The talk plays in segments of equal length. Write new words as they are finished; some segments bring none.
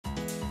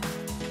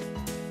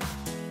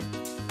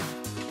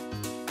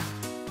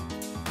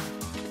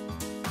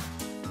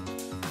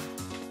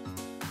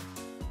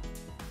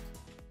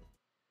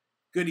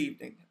Good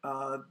evening,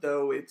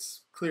 though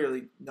it's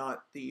clearly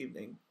not the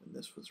evening when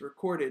this was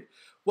recorded.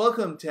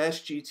 Welcome to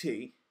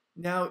SGT.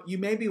 Now, you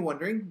may be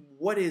wondering,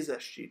 what is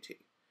SGT?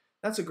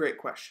 That's a great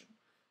question.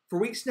 For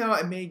weeks now,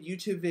 I made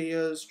YouTube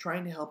videos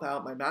trying to help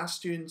out my math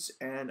students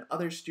and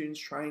other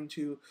students trying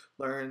to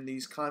learn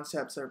these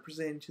concepts that are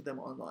presented to them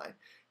online.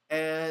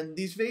 And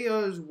these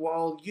videos,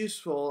 while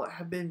useful,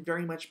 have been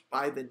very much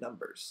by the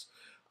numbers.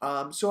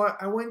 So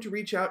I wanted to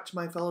reach out to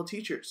my fellow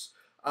teachers,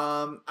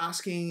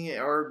 asking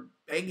or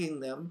begging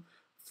them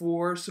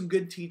for some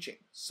good teaching,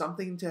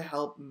 something to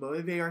help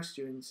motivate our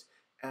students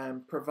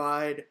and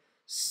provide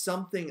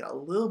something a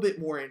little bit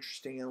more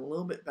interesting and a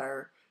little bit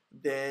better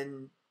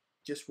than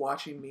just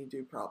watching me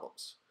do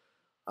problems.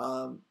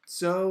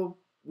 So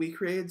we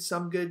created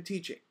Some Good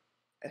Teaching,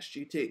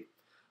 SGT.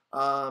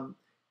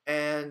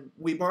 And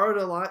we borrowed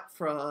a lot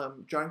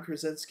from John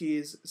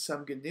Krasinski's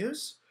Some Good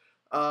News,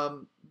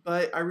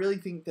 but I really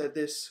think that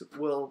this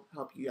will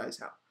help you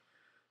guys out.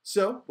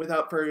 So,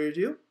 without further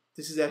ado,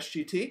 this is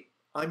SGT.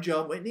 I'm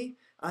John Whitney.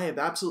 I have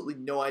absolutely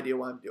no idea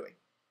what I'm doing.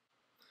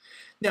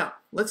 Now,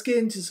 let's get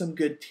into some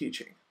good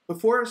teaching.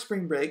 Before our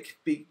spring break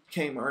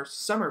became our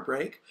summer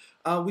break,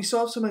 we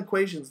solved some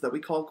equations that we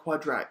call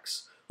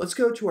quadratics. Let's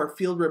go to our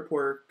field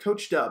reporter,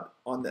 Coach Dub,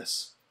 on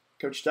this.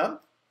 Coach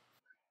Dub?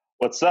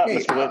 What's up, Hey,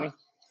 Mr. Whitney?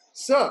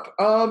 Sup?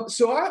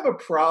 So I have a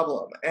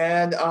problem,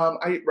 and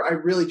I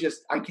really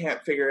just, I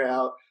can't figure it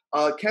out.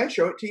 Can I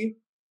show it to you?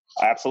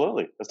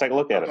 Absolutely. Let's take a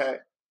look at it. Okay.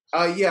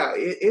 Yeah,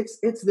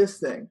 it's this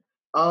thing.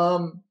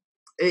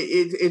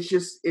 It's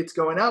just, it's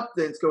going up,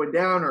 then it's going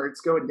down, or it's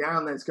going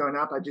down, then it's going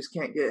up. I just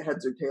can't get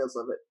heads or tails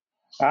of it.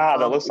 That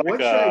looks like. What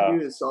should I do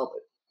to solve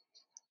it?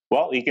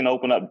 Well, you can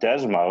open up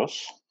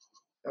Desmos,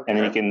 Okay.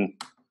 and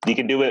you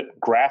can do it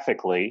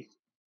graphically.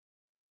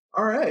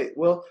 All right.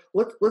 Well,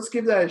 let's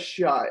give that a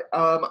shot.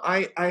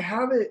 I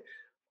have it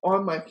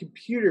on my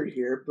computer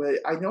here, but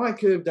I know I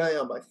could have done it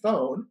on my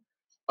phone.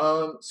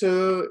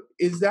 So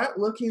is that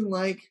looking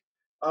like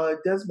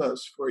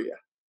Desmos for you?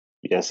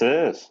 Yes, it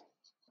is.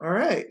 All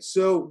right.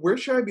 So where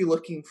should I be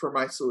looking for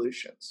my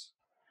solutions?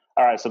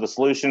 All right. So the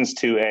solutions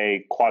to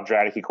a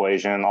quadratic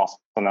equation, also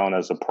known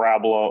as a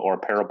parabola or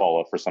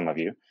parabola for some of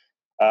you,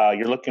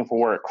 you're looking for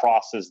where it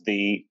crosses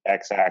the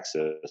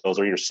x-axis. Those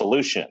are your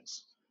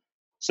solutions.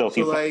 So if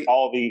you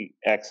follow the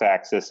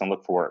x-axis and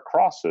look for where it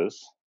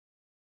crosses,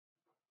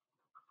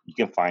 you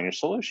can find your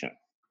solution.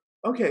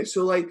 Okay,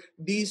 so like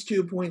these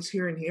 2 points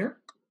here and here?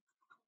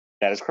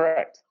 That is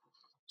correct.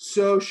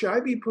 So should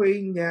I be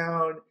putting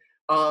down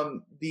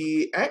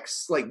the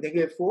x, like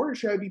 -4, or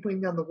should I be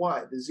putting down the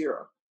y, the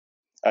 0?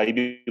 You'd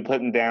be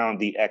putting down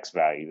the x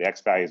value. The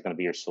x value is going to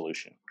be your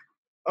solution.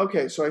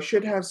 Okay, so I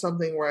should have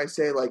something where I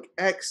say like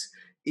x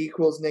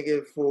equals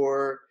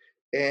 -4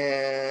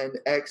 and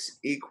x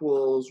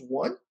equals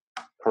 1?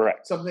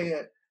 Correct. Something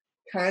that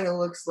kind of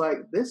looks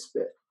like this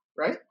bit,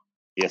 right?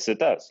 Yes, it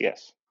does.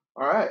 Yes.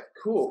 All right,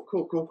 cool.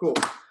 All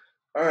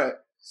right,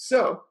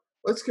 so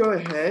let's go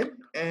ahead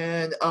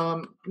and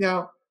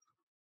now,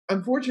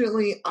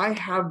 unfortunately, I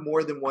have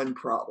more than one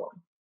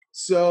problem.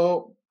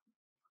 So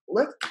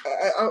do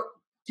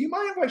you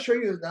mind if I show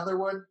you another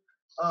one?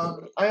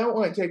 I don't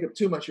want to take up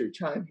too much of your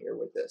time here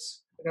with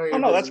this. I know you're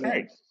no, that's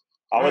great.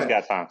 Always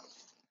got time.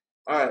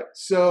 All right,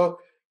 so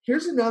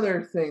here's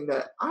another thing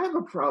that I have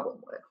a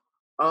problem with.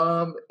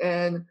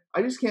 And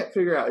I just can't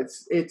figure out.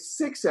 It's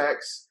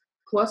 6x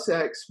plus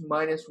x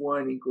minus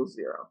 1 equals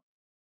 0.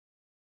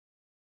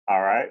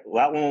 All right. Well,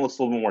 that one looks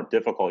a little bit more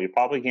difficult. You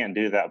probably can't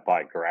do that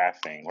by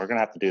graphing. We're going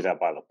to have to do that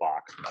by the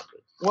box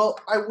method. Well,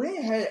 I went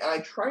ahead and I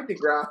tried to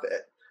graph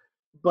it,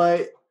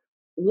 but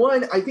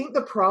one, I think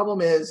the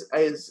problem is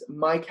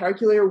my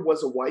calculator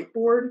was a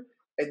whiteboard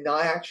and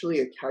not actually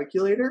a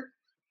calculator.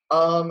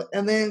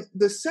 And then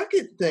the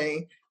second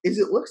thing is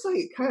it looks like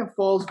it kind of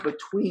falls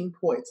between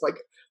points.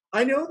 Like,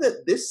 I know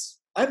that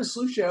I have a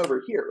solution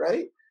over here,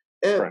 right?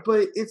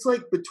 But it's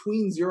like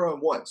between 0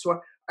 and 1.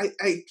 So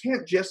I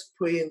can't just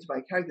put it into my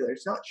calculator.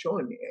 It's not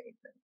showing me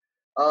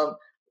anything.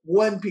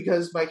 One,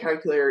 because my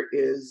calculator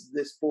is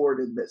this board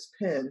and this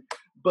pen,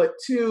 but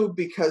two,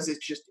 because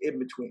it's just in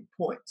between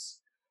points.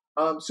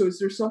 So is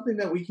there something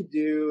that we could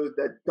do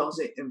that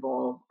doesn't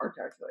involve our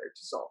calculator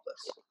to solve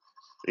this?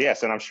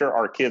 Yes, and I'm sure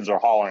our kids are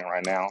hollering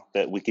right now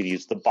that we could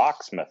use the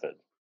box method.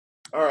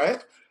 All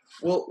right.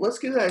 Well, let's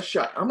give that a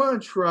shot. I'm going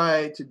to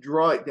try to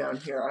draw it down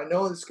here. I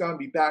know it's going to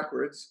be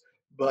backwards,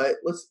 but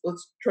let's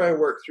try to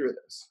work through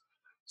this.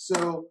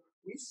 So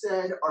we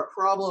said our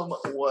problem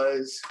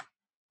was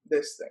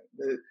this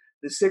thing,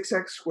 the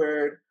 6x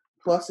squared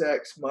plus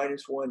x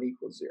minus 1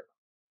 equals 0.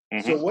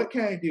 Mm-hmm. So what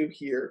can I do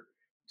here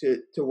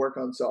to work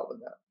on solving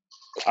that?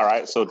 All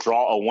right, so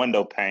draw a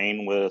window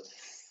pane with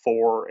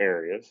 4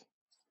 areas.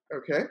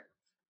 Okay.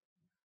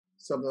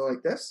 Something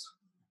like this.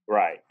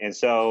 Right, and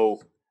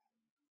so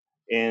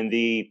in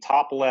the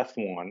top left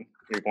one,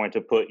 you're going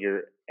to put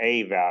your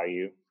a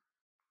value,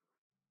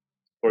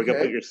 or you're going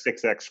to put your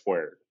 6x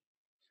squared.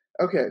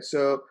 Okay,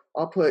 so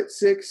I'll put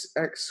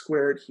 6x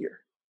squared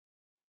here.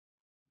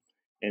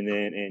 And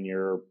then in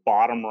your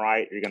bottom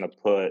right, you're going to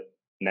put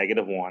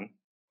 -1.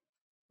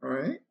 All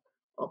right.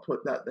 I'll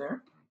put that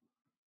there.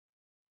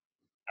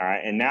 All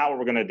right. And now what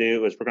we're going to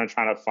do is we're going to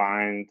try to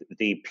find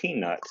the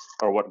peanut,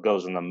 or what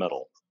goes in the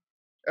middle.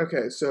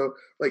 Okay, so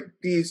like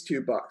these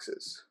two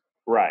boxes.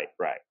 Right,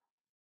 right.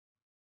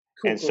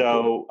 Cool, And cool,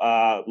 cool.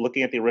 so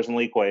looking at the original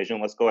equation,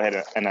 let's go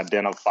ahead and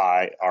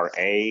identify our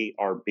A,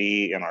 our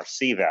B, and our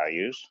C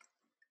values.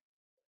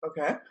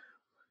 Okay.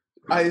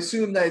 I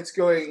assume that it's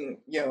going,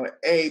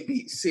 A,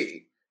 B,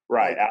 C.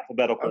 Right, Like,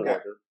 alphabetical okay.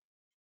 order.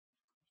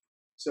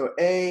 So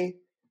A,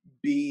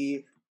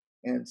 B,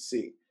 and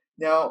C.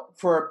 Now,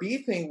 for our B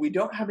thing, we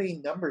don't have any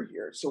number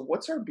here. So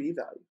what's our B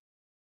value?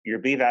 Your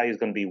B value is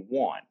going to be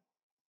 1.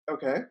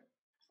 Okay.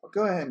 I'll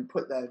go ahead and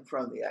put that in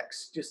front of the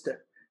X just to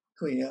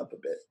clean it up a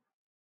bit.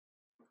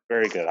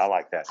 Very good. I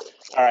like that.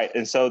 All right.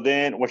 And so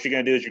then what you're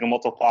going to do is you're going to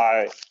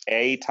multiply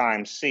A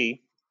times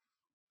C.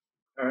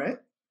 All right.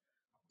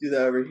 Do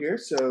that over here.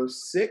 So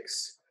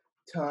 6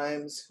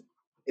 times,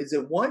 is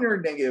it 1 or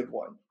negative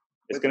 1?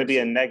 It's going to be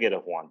a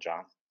negative 1,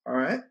 John. All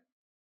right.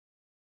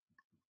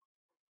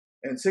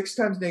 And 6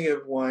 times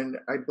negative 1,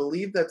 I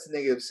believe that's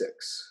negative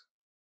 6.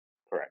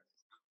 Correct.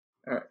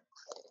 All right.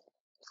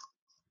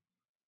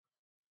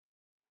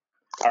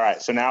 All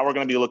right. So now we're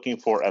going to be looking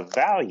for a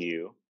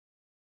value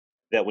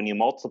that when you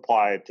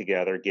multiply it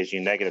together gives you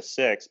negative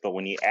 6, but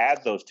when you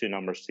add those two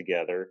numbers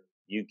together,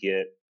 you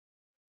get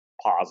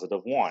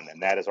positive 1,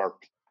 and that is our.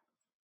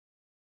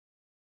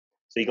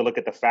 So you can look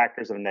at the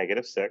factors of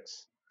negative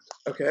 6.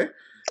 Okay.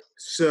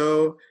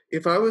 So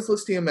if I was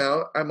listing them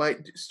out, I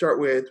might start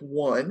with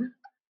 1,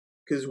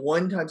 because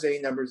 1 times any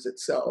number is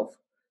itself.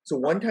 So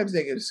 1 times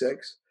negative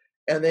 6.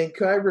 And then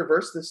could I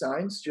reverse the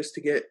signs just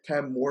to get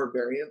kind of more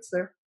variance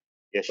there?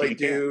 Yes, like you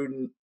can.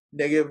 do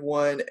negative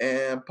 1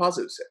 and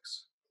positive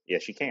 6.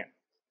 Yes, you can.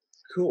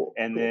 Cool.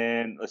 And cool.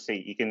 then let's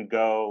see,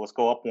 let's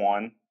go up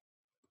 1,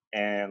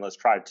 and let's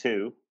try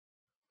 2.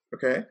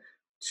 Okay.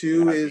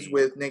 2 is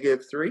with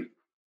negative 3.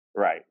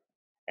 Right.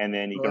 And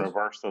then you can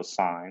reverse those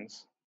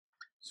signs.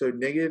 So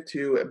negative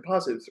 2 and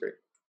positive 3.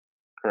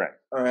 Correct.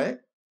 All right.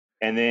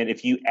 And then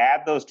if you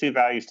add those two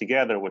values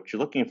together, what you're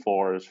looking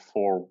for is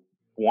for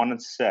one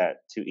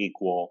set to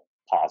equal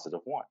positive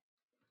 1.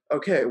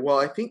 Okay, well,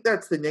 I think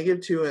that's the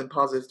negative 2 and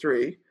positive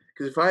 3,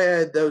 because if I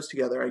add those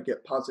together, I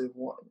get positive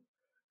 1.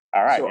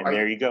 All right, So and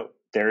there you go.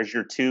 There's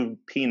your two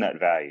peanut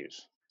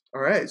values.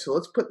 All right, so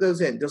let's put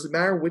those in. Does it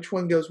matter which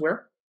one goes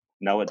where?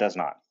 No, it does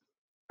not.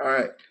 All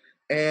right.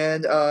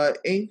 And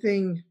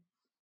anything,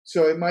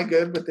 so am I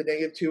good with the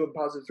negative 2 and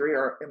positive 3,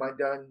 or am I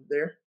done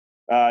there?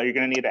 You're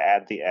going to need to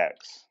add the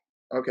x.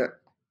 Okay.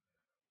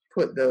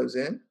 Put those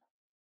in.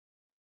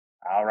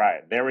 All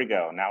right, there we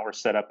go. Now we're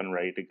set up and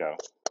ready to go.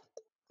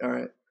 All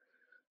right.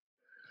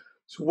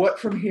 So what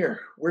from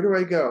here? Where do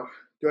I go?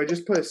 Do I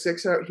just put a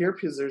 6 out here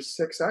because there's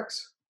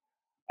 6x?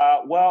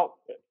 Well,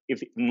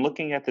 if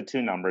looking at the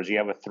two numbers, you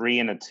have a 3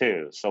 and a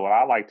 2. So what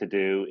I like to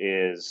do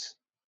is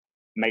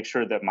make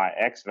sure that my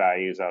x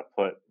values I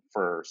put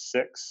for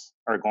 6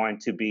 are going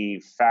to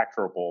be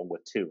factorable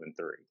with 2 and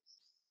 3.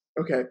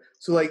 Okay,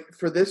 so like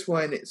for this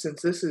one,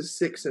 since this is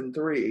 6 and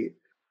 3,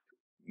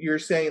 you're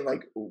saying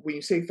like when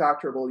you say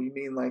factorable, you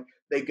mean like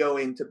they go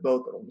into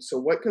both of them. So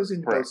what goes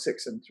into both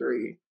 6 and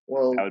 3?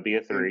 Well, that would be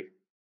a 3.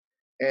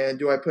 And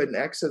do I put an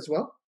x as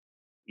well?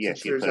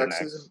 Yes, you put an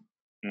x.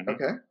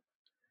 Okay.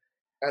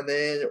 And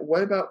then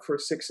what about for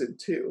 6 and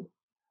 2?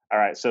 All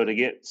right, so to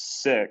get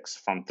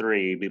 6 from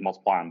 3, you'd be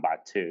multiplying by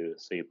 2,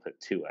 so you put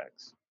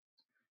 2x.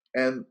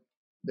 And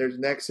there's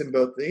an x in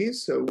both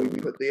these, so we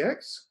put the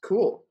x.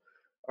 Cool.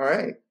 All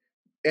right.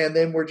 And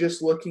then we're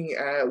just looking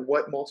at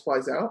what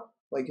multiplies out,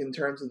 like in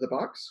terms of the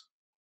box?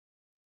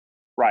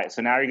 Right,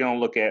 so now you're going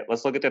to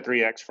let's look at the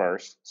 3x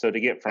first. So to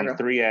get from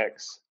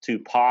 3x to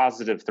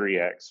positive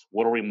 3x,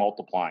 what are we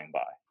multiplying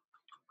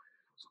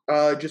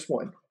by? Just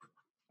 1.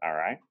 All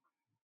right.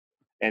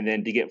 And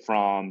then to get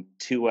from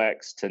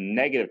 2x to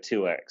negative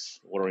 2x,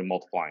 what are we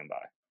multiplying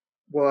by?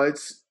 Well,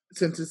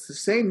 since it's the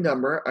same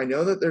number, I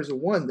know that there's a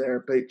 1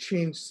 there, but it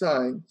changed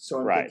sign, so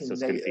I'm thinking so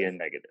it's negative. going to be a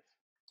negative.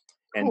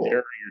 Cool. And there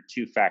are your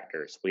two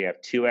factors. We have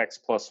 2x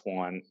plus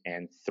 1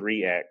 and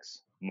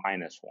 3x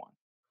minus 1.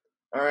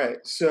 All right.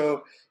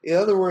 So in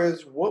other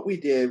words, what we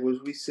did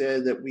was we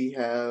said that we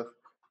have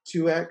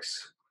 2x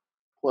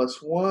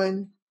plus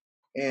 1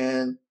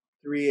 and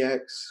 3x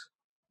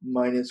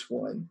minus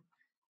 1.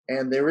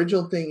 And the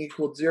original thing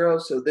equaled 0,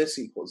 so this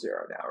equals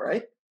 0 now,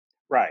 right?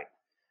 Right.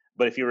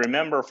 But if you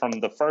remember from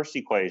the first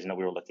equation that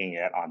we were looking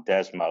at on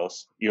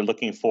Desmos, you're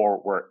looking for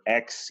where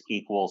x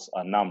equals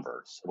a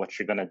number. So what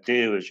you're going to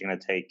do is you're going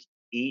to take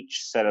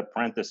each set of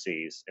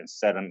parentheses and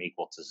set them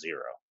equal to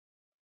 0.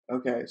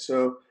 Okay,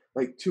 so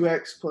like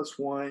 2x plus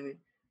 1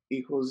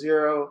 equals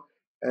 0,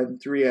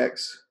 and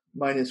 3x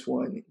minus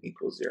 1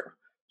 equals 0.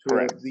 So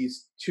we have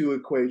these two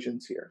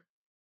equations here.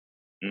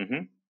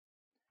 Mm-hmm.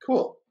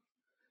 Cool.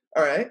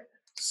 All right,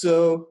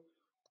 so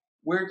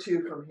where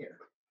to from here?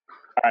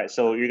 All right,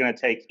 so you're going to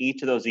take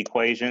each of those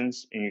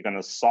equations and you're going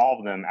to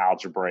solve them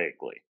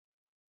algebraically.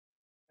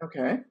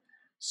 Okay,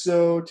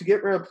 so to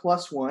get rid of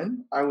plus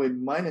 1, I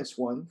would minus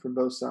 1 from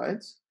both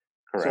sides.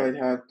 So I'd Correct.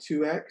 have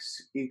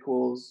 2x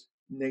equals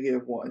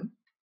 -1.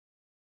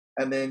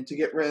 And then to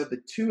get rid of the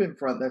 2 in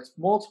front, that's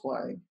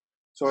multiplying.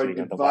 So So I'd you're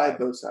going to divide divide.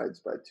 both sides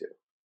by 2.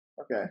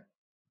 Okay.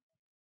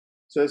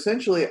 So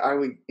essentially, I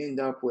would end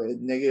up with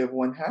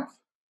 -1/2.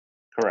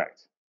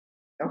 Correct.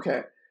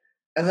 Okay.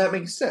 And that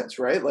makes sense,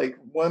 right? Like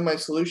one of my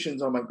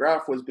solutions on my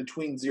graph was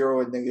between 0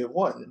 and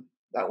 -1. And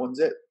that one's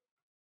it.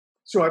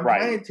 So I'm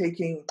kind Right. of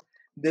taking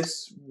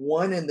this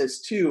 1 and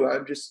this 2.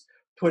 I'm just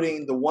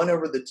putting the 1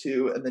 over the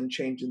 2 and then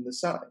changing the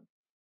sign.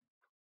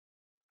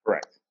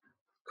 Correct.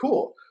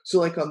 Cool. So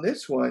like on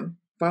this one,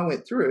 if I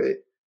went through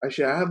it, I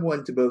should have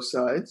 1 to both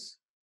sides.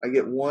 I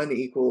get 1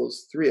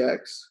 equals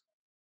 3x.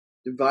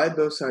 Divide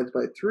both sides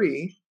by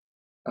 3.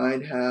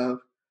 I'd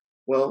have,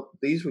 well,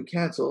 these would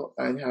cancel.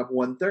 I'd have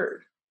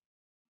 1/3.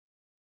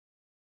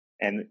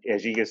 And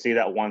as you can see,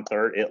 that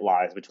 1/3, it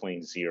lies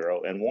between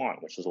 0 and 1,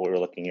 which is what we're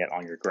looking at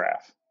on your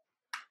graph.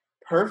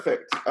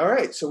 Perfect. All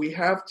right. So we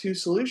have 2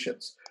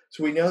 solutions.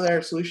 So we know that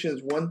our solution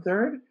is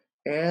 1/3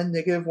 and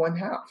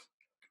 -1/2.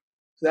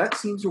 So that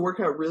seems to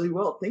work out really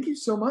well. Thank you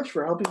so much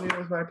for helping me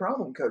with my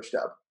problem, Coach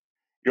Deb.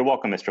 You're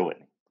welcome, Mr.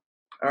 Whitney.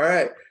 All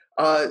right.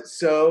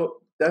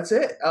 So that's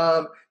it.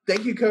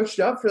 Thank you, Coach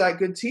Dub, for that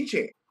good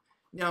teaching.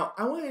 Now,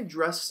 I want to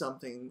address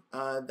something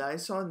that I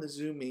saw in the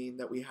Zoom meeting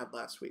that we had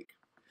last week.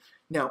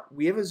 Now,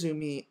 we have a Zoom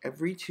meeting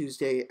every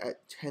Tuesday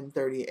at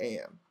 10:30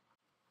 a.m.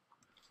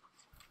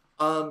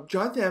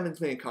 Jonathan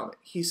Evans made a comment.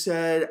 He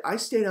said, I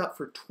stayed up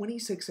for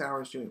 26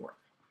 hours doing work.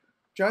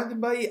 Jonathan,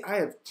 buddy, I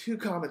have 2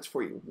 comments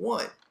for you.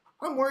 1,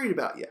 I'm worried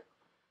about you.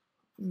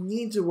 You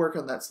need to work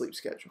on that sleep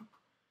schedule.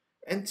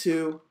 And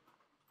 2,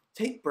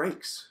 take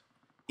breaks.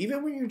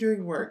 Even when you're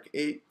doing work,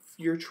 if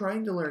you're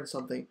trying to learn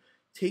something,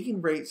 taking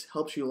breaks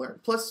helps you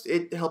learn. Plus,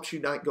 it helps you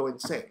not go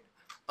insane.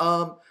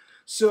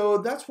 So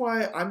that's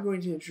why I'm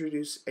going to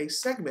introduce a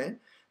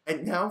segment,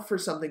 and now for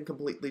something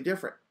completely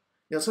different.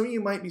 Now, some of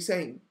you might be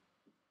saying,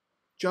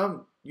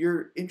 John,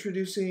 you're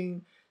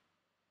introducing,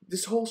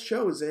 this whole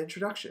show is an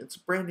introduction. It's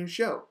a brand new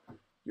show.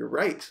 You're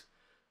right.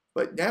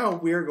 But now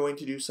we're going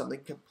to do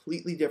something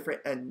completely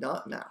different and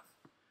not math.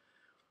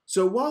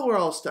 So while we're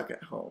all stuck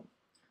at home,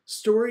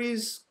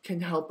 stories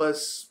can help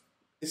us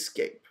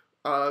escape,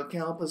 can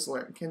help us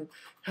learn, can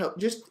help,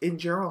 just in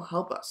general,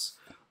 help us.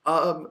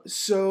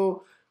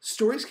 So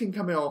stories can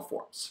come in all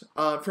forms,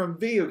 from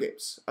video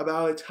games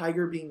about a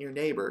tiger being your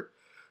neighbor,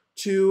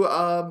 to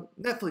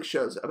Netflix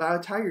shows about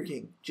a tiger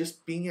king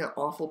just being an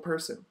awful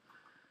person.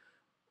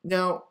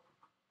 Now,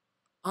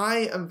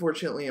 I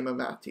unfortunately am a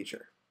math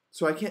teacher,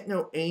 so I can't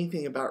know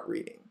anything about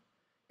reading.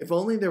 If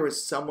only there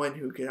was someone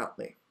who could help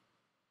me.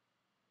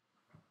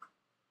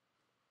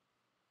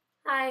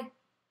 Hi.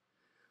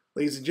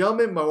 Ladies and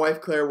gentlemen, my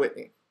wife, Clare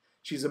Whitney.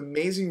 She's an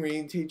amazing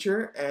reading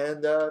teacher,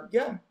 and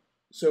yeah.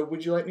 So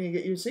would you like me to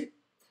get you a seat?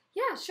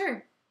 Yeah,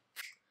 sure.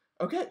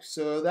 Okay,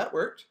 so that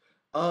worked.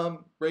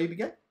 Ready to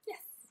begin?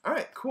 Yes. All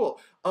right,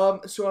 cool.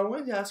 So I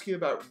wanted to ask you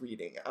about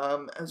reading.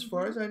 As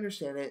far as I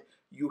understand it,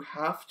 you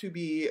have to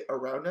be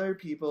around other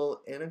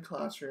people in a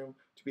classroom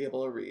to be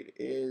able to read.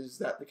 Is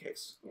that the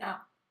case? No.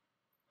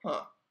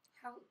 Huh.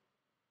 How?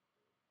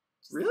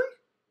 Really?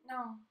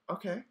 No.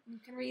 Okay. You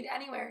can read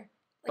anywhere.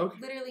 Like Okay.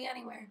 literally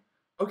anywhere.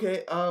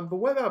 Okay, but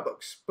what about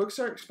books? Books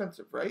are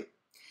expensive, right?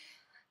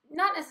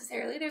 Not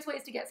necessarily. There's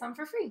ways to get some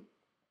for free.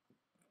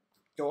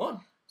 Go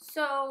on.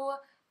 So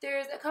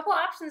there's a couple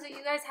options that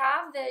you guys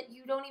have that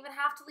you don't even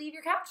have to leave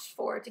your couch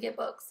for to get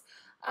books.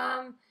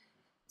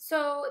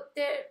 So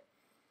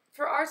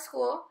for our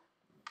school,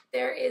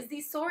 there is the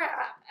Sora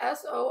app,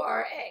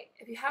 S-O-R-A.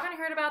 If you haven't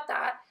heard about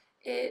that,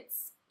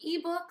 it's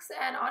ebooks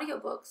and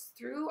audiobooks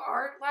through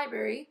our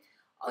library.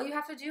 All you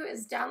have to do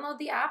is download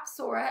the app,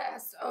 Sora,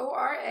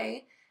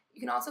 S-O-R-A. You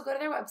can also go to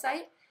their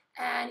website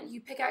and you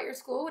pick out your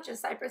school, which is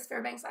Cypress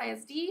Fairbanks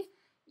ISD.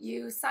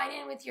 You sign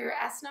in with your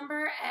S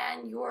number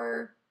and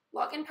your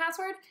login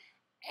password,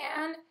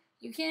 and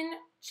you can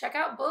check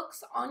out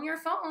books on your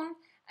phone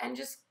and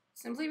just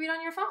simply read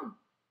on your phone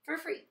for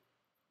free.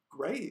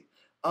 Great.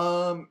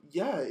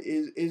 Yeah,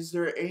 is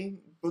there any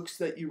books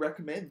that you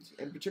recommend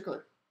in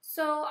particular?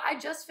 So I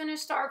just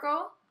finished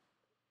Stargirl.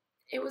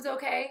 It was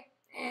okay,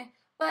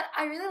 but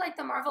I really like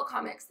the Marvel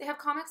comics. They have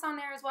comics on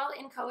there as well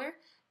in color.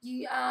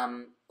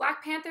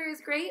 Black Panther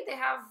is great. They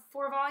have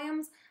 4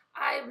 volumes.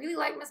 I really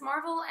like Miss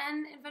Marvel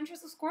and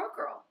Adventures of Squirrel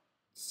Girl.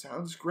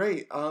 Sounds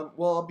great.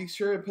 Well, I'll be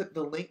sure to put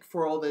the link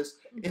for all this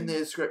in the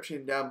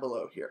description down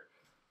below here.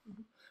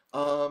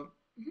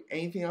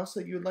 Anything else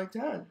that you would like to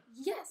add?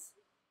 Yes.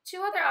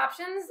 2 other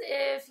options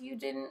if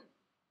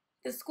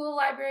the school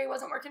library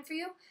wasn't working for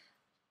you.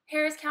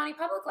 Harris County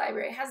Public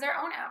Library has their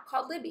own app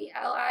called Libby,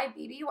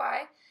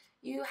 L-I-B-B-Y.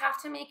 You have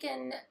to make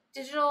a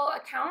digital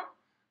account.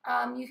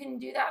 You can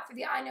do that through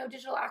the I Know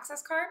Digital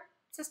Access Card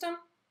system.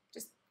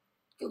 Just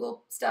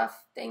Google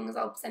stuff, things.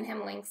 I'll send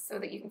him links so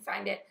that you can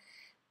find it.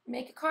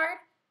 Make a card.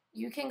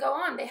 You can go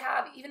on. They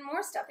have even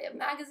more stuff. They have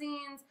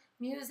magazines,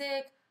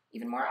 music,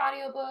 even more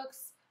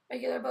audiobooks,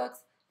 regular books,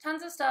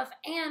 tons of stuff,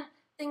 and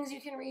things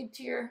you can read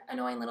to your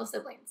annoying little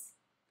siblings.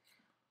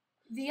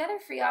 The other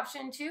free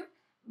option, too,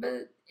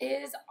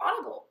 is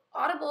Audible.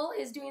 Audible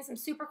is doing some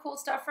super cool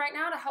stuff right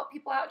now to help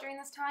people out during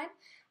this time,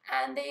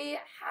 and they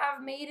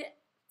have made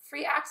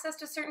free access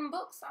to certain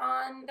books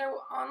on their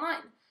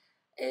online.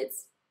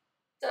 It's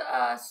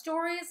the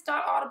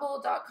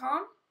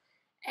stories.audible.com,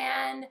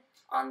 and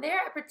on there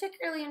I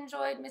particularly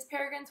enjoyed Miss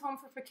Peregrine's Home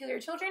for Peculiar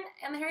Children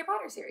and the Harry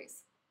Potter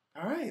series.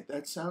 All right,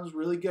 that sounds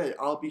really good.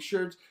 I'll be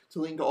sure to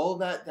link all of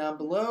that down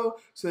below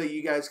so that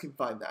you guys can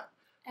find that.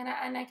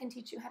 And I can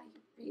teach you how to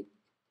read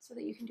so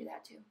that you can do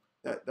that too.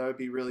 That would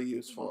be really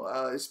useful,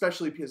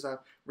 especially because I'm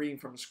reading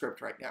from a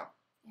script right now.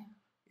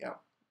 Yeah.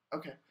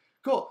 Okay.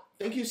 Cool.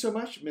 Thank you so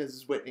much,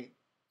 Mrs. Whitney.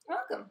 You're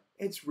welcome.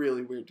 It's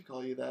really weird to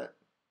call you that.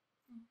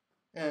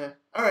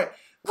 All right.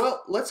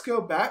 Well, let's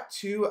go back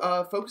to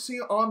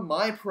focusing on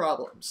my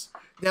problems.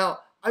 Now,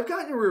 I've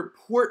gotten a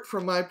report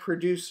from my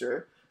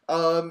producer.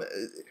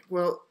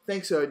 Well,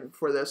 thanks, Odin,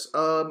 for this.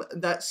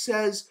 That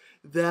says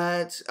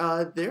that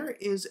there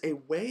is a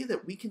way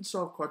that we can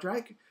solve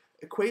quadratic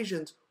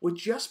equations with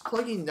just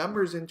plugging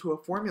numbers into a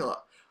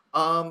formula.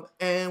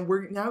 And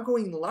we're now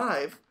going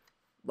live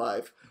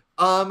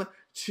to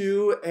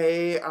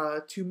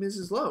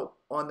Mrs. Lowe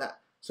on that.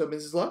 So,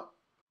 Mrs. Lowe?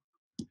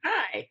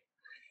 Hi.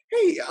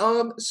 Hey,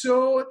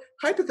 so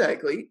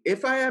hypothetically,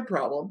 if I had a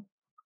problem,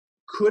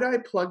 could I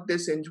plug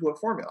this into a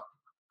formula?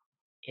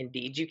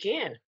 Indeed, you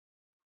can.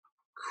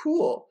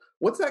 Cool.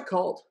 What's that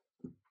called?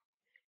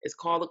 It's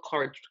called the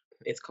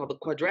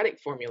quadratic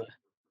formula.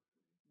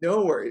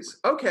 No worries.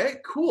 Okay,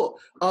 cool.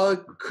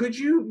 Could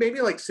you maybe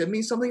send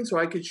me something so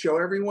I could show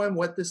everyone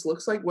what this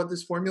looks like, what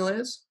this formula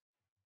is?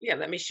 Yeah,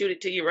 let me shoot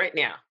it to you right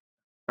now.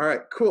 All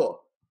right,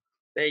 cool.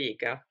 There you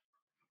go.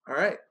 All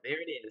right.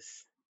 There it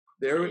is.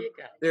 There you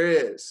go. There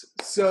it is.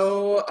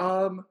 So,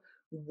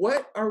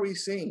 what are we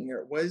seeing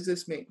here? What does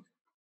this mean?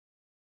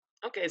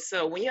 Okay,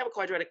 so when you have a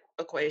quadratic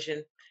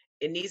equation,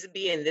 it needs to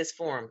be in this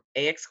form: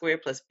 ax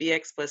squared plus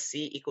bx plus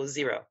c equals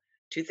 0.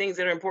 Two things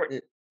that are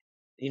important.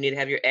 You need to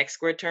have your x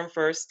squared term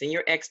first, then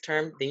your x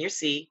term, then your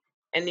c,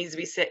 and it needs to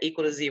be set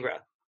equal to 0.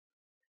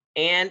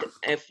 And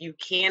if you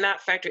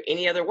cannot factor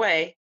any other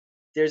way,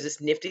 there's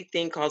this nifty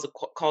thing called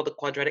the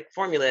quadratic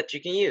formula that you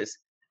can use.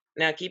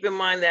 Now, keep in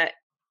mind that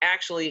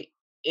actually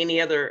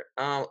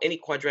any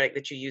quadratic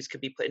that you use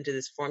could be put into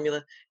this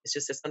formula. It's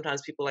just that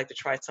sometimes people like to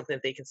try something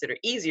that they consider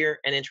easier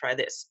and then try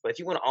this. But if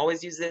you want to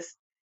always use this,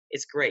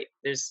 it's great.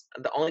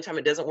 The only time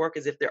it doesn't work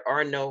is if there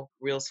are no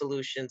real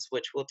solutions,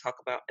 which we'll talk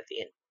about at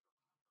the end.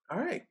 All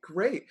right,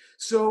 great.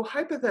 So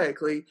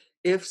hypothetically,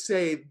 if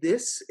say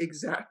this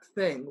exact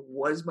thing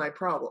was my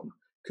problem,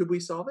 could we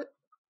solve it?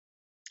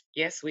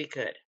 Yes, we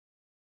could.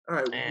 All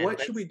right,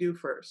 what should we do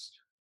first?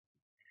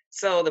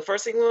 So the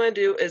first thing we want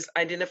to do is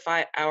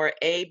identify our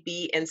A,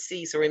 B, and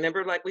C. So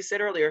remember, like we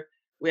said earlier,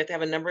 we have to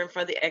have a number in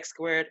front of the x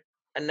squared,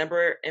 a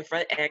number in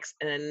front of x,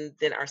 and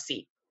then our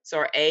C. So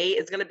our A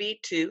is going to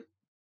be 2.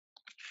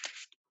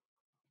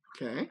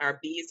 Okay. Our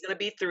B is going to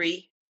be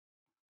 3.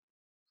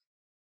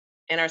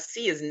 And our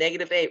C is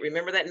 -8.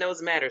 Remember that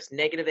nose matters,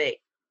 -8.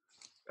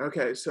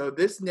 Okay, so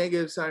this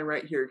negative sign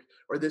right here,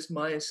 or this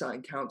minus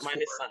sign counts for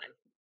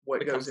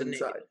what goes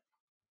inside.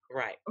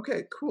 Right.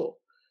 Okay, cool.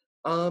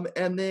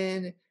 And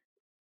then,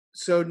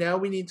 so now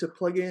we need to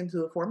plug it into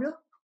the formula?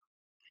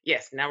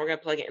 Yes, now we're going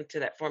to plug it into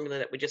that formula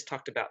that we just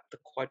talked about, the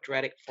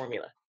quadratic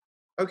formula.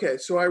 Okay,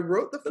 so I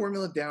wrote the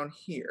formula down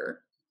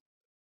here.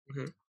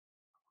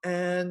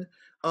 And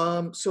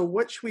so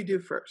what should we do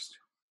first?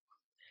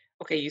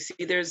 Okay, you see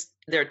there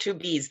are 2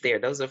 B's there.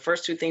 Those are the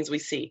first 2 things we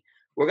see.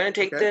 We're going to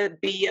take the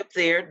B up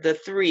there, the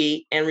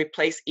 3, and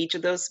replace each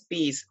of those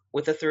B's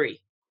with a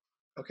 3.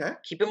 Okay.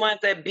 Keep in mind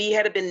if that B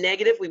had been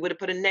negative, we would have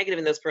put a negative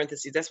in those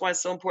parentheses. That's why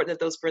it's so important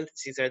that those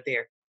parentheses are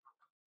there.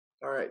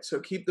 All right, so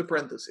keep the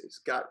parentheses.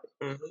 Got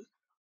it.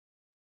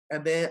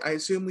 And then I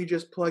assume we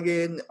just plug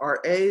in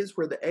our A's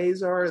where the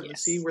A's are and the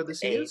C where the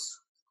C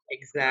is?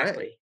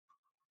 Exactly. Right.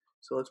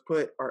 So let's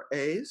put our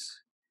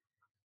A's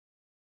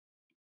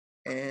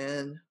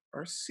and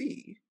our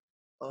C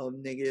of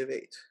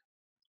 -8.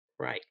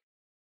 Right.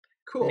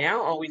 Cool.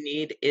 Now all we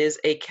need is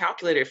a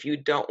calculator if you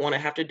don't want to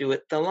have to do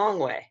it the long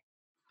way.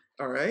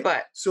 All right.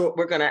 But so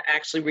we're going to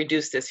actually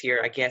reduce this here,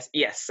 I guess.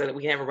 Yes, so that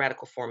we can have a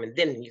radical form and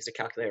then use a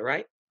calculator,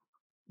 right?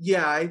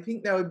 Yeah, I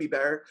think that would be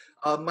better.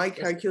 My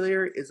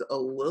calculator is a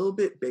little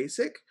bit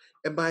basic.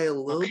 And by a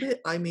little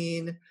bit, I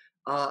mean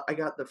I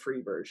got the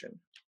free version.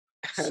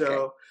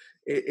 So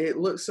it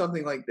looks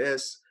something like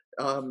this.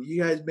 You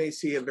guys may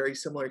see a very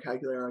similar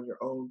calculator on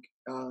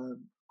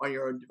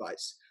your own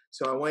device.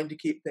 So I wanted to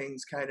keep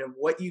things kind of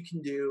what you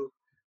can do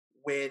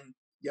when,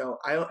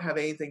 I don't have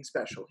anything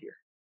special here.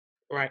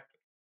 Right.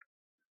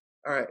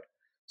 All right.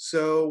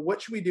 So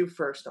what should we do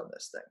first on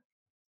this thing?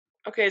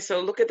 Okay, so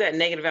look at that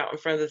negative out in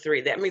front of the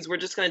 3. That means we're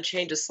just going to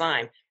change the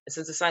sign. And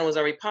since the sign was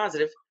already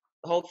positive,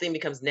 the whole thing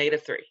becomes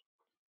 -3.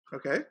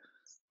 Okay.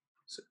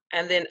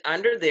 And then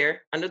under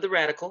the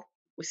radical,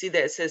 we see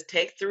that it says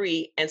take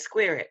 3 and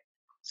square it.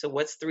 So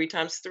what's 3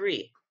 times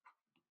 3?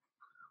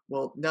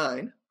 Well,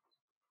 9.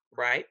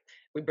 Right.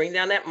 We bring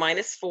down that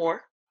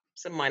 -4.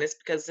 So minus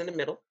because it's in the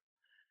middle.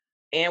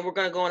 And we're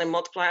going to go on and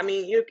multiply. I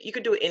mean, you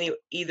could do it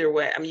either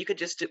way. I mean, you could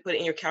just put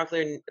in your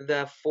calculator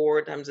the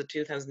 4 times the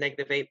 2 times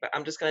 -8, but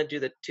I'm just going to do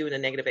the 2 and the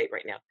 -8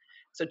 right now.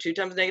 So 2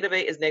 times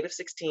 -8 is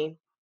 -16.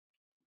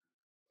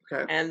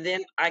 Okay. And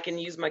then I can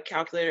use my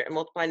calculator and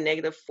multiply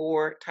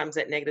 -4 times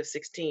that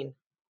 -16 and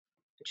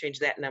change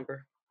that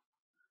number.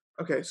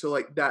 Okay, so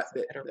like that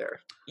bit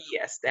there.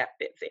 Yes, that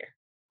bit there.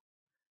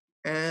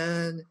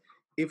 And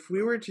if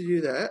we were to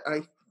do that,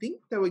 I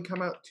think that would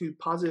come out to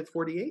positive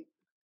 48.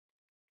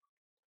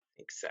 I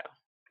think so.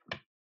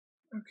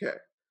 Okay.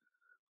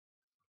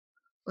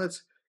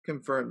 Let's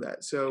confirm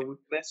that. So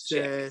let's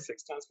check.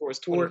 6 times 4 is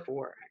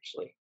 24,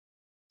 actually.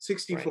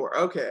 64.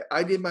 Right. Okay,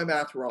 I did my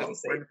math wrong.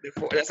 That's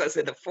what I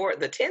said.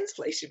 The tens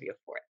place should be a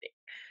 4, I think.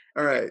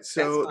 All Okay, right,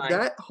 so that's fine.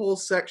 that whole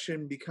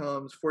section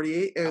becomes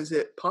 48. Is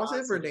it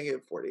positive or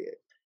negative 48?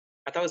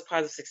 I thought it was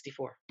positive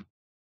 64.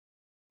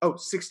 Oh,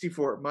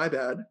 64. My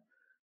bad.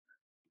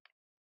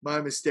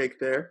 My mistake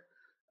there.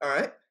 All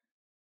right.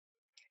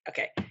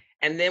 Okay,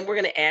 and then we're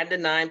going to add the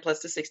 9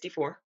 plus the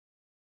 64.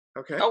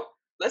 Okay. Oh,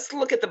 let's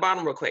look at the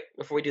bottom real quick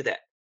before we do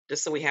that,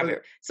 just so we have Okay.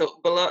 it.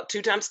 So below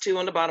 2 times 2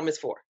 on the bottom is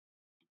 4.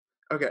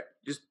 Okay,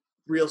 just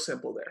real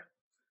simple there.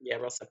 Yeah,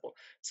 real simple.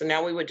 So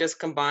now we would just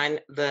combine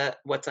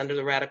what's under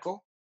the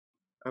radical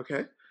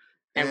Okay.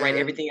 and write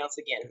everything else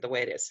again the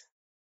way it is.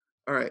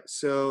 All right,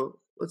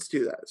 so let's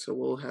do that. So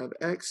we'll have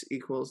x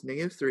equals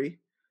 -3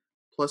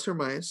 plus or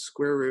minus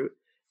square root,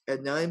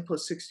 and 9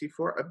 plus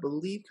 64, I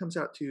believe, comes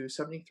out to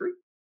 73.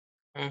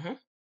 Mm-hmm.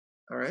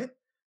 All right,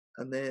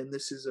 and then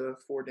this is a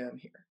 4 down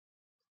here.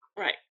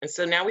 Right, and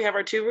so now we have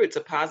our two roots,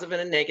 a positive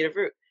and a negative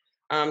root.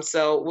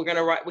 So we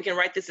can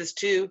write this as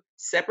two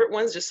separate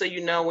ones, just so you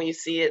know when you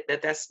see it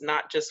that that's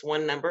not just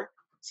one number.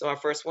 So our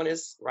first one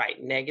is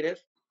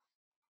negative,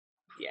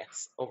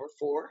 yes, over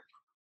 4.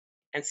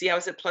 And see how I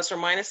said plus or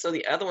minus? So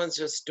the other one's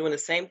just doing the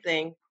same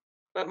thing,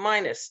 but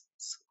minus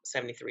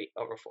 73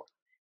 over 4.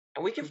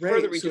 And we can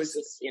further reduce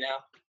this,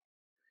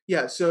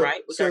 Yeah, so,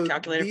 right? With our so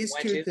calculator, these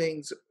two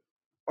things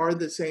are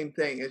the same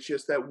thing. It's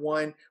just that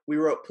one, we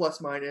wrote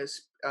plus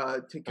minus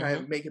to kind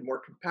of make it more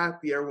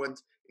compact. The other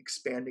one's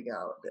expanding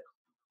out a bit.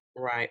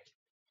 Right.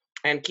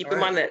 And keep in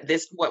mind that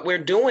what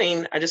we're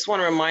doing, I just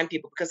want to remind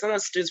people, because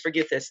sometimes students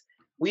forget this,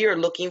 we are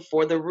looking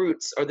for the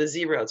roots or the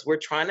zeros. We're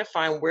trying to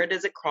find where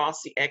does it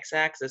cross the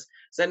x-axis.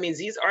 So that means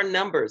these are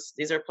numbers.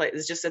 These are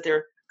it's just that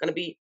they're going to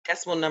be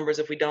decimal numbers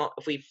if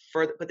we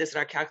further put this in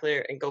our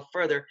calculator and go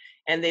further.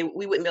 And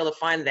we wouldn't be able to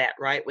find that,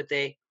 right, with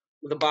the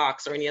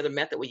box or any other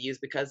method we use,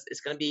 because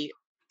it's going to be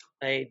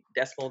a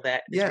decimal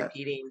that is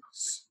repeating.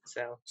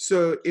 So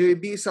it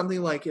would be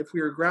something like, if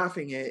we were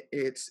graphing it,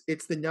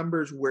 it's the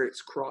numbers where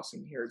it's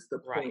crossing here. It's the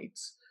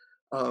points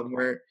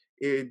where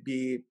it would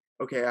be,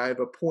 okay, I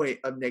have a point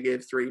of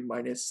 -3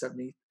 minus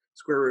 70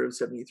 square root of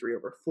 73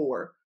 over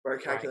 4, but our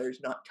calculator is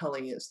not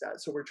telling us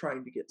that. So we're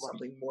trying to get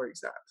something more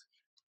exact.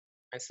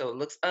 And so it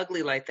looks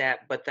ugly like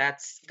that, but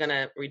that's going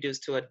to reduce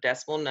to a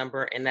decimal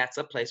number, and that's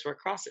a place where it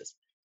crosses.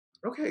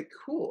 Okay,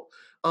 cool.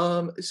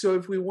 So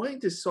if we wanted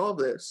to solve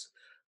this,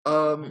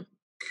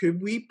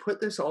 could we put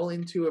this all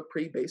into a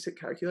pretty basic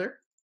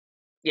calculator?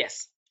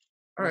 Yes.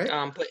 All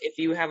right. But if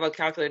you have a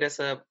calculator that's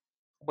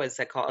what is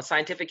that called? A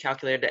scientific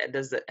calculator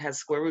that has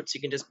square roots,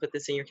 you can just put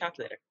this in your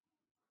calculator.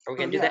 Are we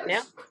going to do that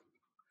now?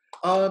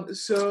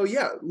 So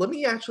yeah, let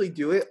me actually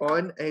do it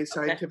on a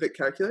scientific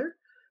calculator.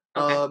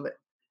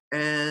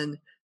 And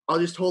I'll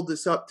just hold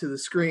this up to the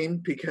screen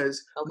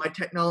because my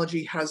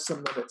technology has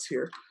some limits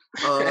here.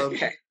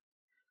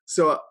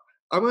 So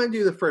I'm going to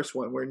do the first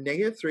one, where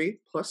 -3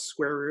 plus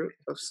square root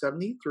of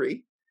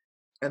 73,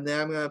 and then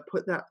I'm going to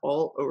put that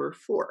all over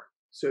 4.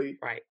 So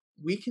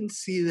we can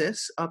see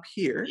this up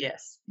here.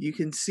 Yes. You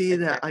can see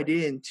that I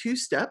did it in 2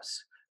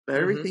 steps, but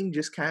everything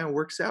just kind of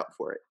works out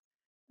for it.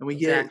 And we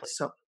get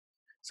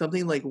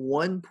something like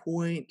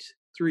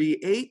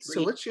 1.38.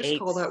 So let's just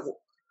call that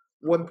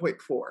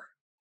 1.4.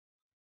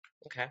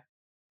 Okay.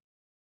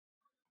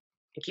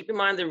 And keep in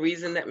mind, the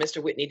reason that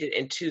Mr. Whitney did it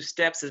in 2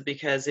 steps is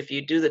because if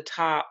you do the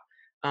top,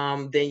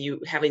 then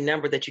you have a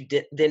number that you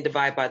then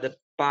divide by the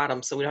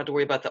bottom, so we don't have to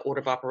worry about the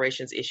order of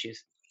operations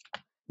issues.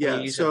 Yeah,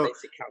 use a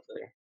basic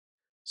calculator.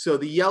 So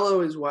the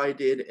yellow is what I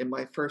did in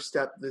my first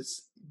step.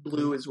 This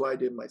blue is what I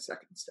did in my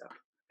second step.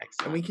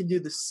 Excellent. And we can do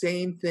the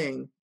same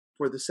thing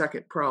for the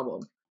second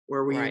problem,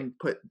 where we can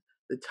put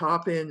the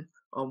top in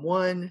on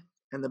one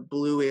and the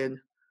blue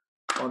in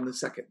on the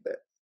second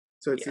bit.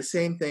 So it's the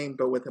same thing,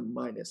 but with a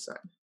minus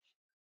sign.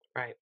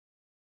 Right.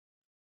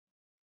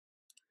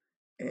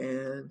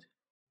 And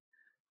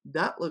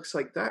that looks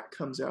like that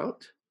comes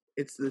out.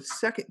 It's the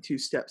second 2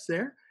 steps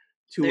there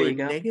to a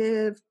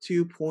negative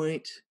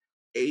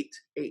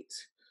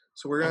 2.88.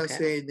 So we're going to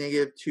say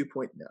negative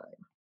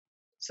 2.9.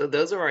 So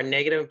those are our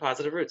negative and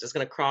positive roots. It's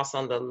going to cross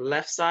on the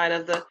left side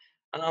of the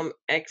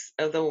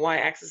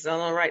y-axis and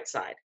on the right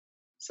side.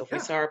 So if we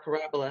saw our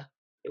parabola,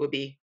 it would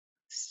be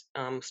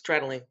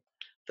straddling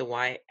the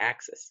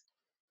y-axis.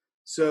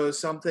 So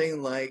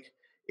something like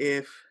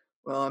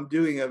I'm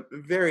doing a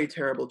very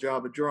terrible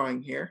job of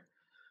drawing here,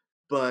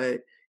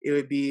 but it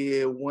would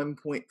be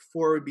 1.4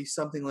 would be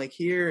something like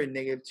here, and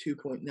negative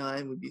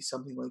 2.9 would be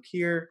something like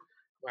here.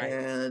 Right.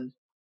 And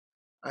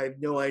I have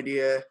no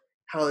idea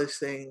how this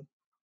thing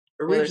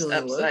Whether it's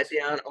originally upside looked.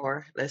 down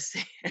or let's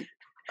see.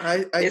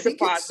 I It's a think it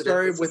positive.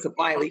 started It's a with a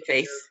smiley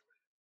positive. face.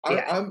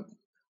 Yeah.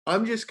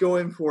 I'm just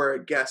going for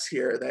a guess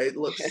here that it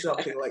looks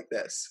something like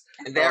this.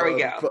 There we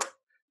go.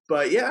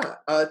 But yeah,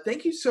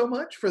 thank you so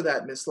much for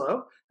that, Miss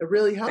Lowe. It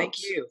really helps.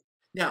 Thank you.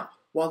 Now,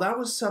 while that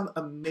was some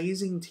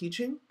amazing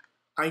teaching,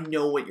 I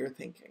know what you're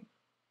thinking.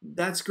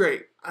 That's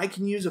great. I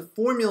can use a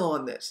formula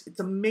on this. It's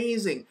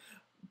amazing.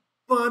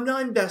 But I'm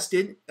not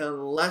invested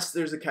unless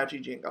there's a catchy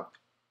jingle.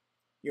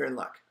 You're in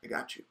luck. I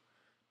got you.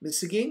 Miss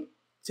Seguin,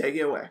 take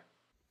it away.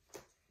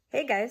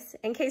 Hey guys,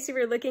 in case you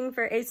were looking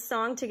for a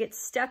song to get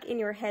stuck in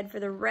your head for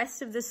the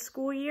rest of the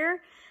school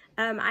year,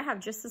 I have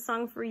just a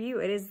song for you.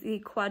 It is the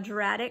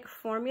quadratic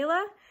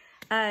formula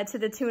to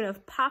the tune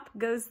of Pop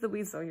Goes the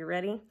Weasel. You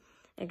ready?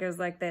 It goes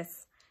like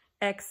this.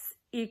 X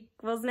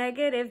equals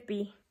negative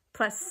b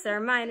plus or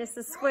minus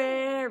the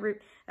square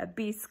root of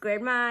b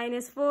squared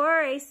minus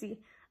 4ac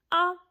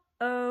all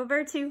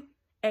over 2a.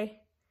 Sing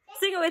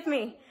it with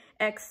me.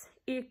 X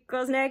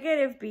equals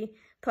negative b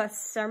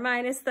plus or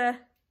minus the,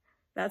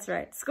 that's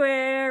right,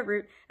 square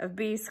root of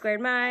b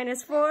squared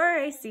minus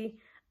 4ac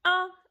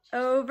all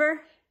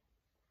over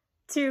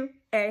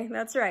 2a.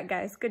 That's right,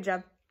 guys. Good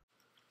job.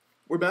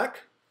 We're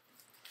back.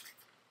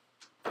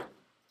 Of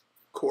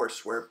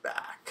course we're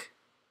back.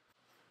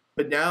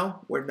 But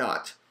now we're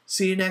not.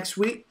 See you next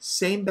week.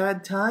 Same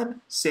bad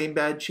time, same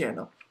bad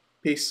channel.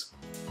 Peace.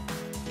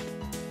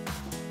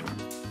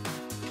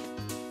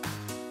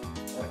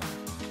 All right.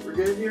 We're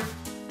good here?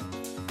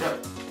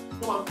 Yep.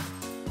 Come on.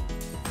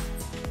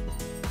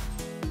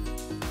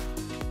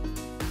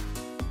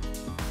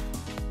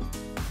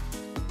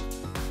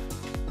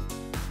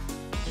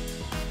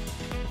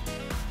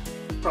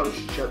 Probably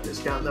should shut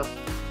this down though.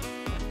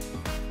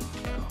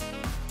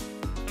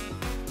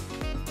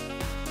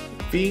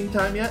 Feeding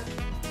time yet?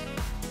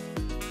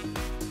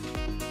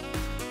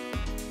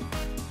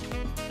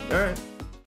 All right.